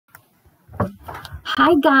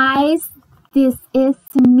Hi guys, this is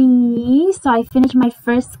me. So I finished my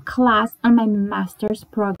first class on my master's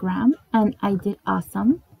program and I did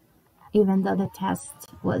awesome, even though the test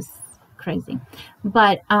was crazy.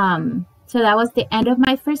 But so that was the end of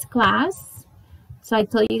my first class. So I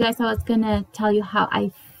told you guys I was gonna tell you how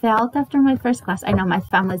I felt after my first class. I know my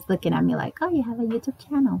family's looking at me like, oh, you have a YouTube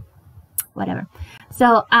channel. Whatever.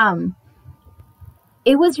 So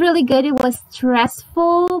it was really good. It was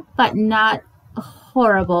stressful, but not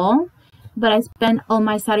horrible. But I spent all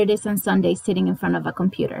my Saturdays and Sundays sitting in front of a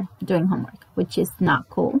computer doing homework, which is not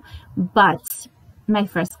cool. But my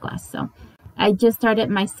first class, so I start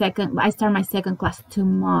my second class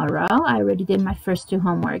tomorrow. I already did my first two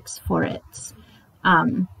homeworks for it.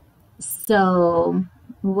 So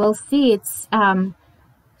we'll see. It's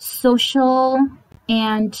social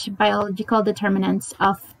and biological determinants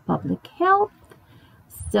of public health.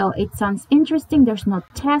 So it sounds interesting. There's no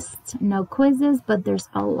tests, no quizzes, but there's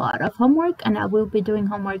a lot of homework, and I will be doing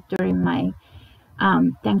homework during my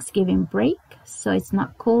Thanksgiving break. So it's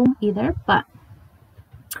not cool either, but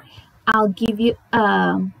I'll give you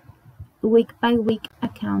a week by week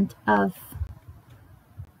account of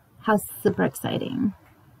how super exciting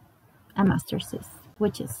a master's is,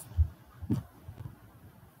 which is.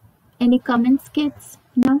 Any comments, kids?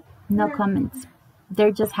 No? No comments. They're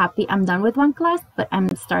just happy I'm done with one class, but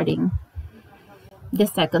I'm starting the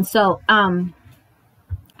second. So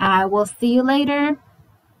I will see you later,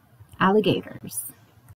 alligators.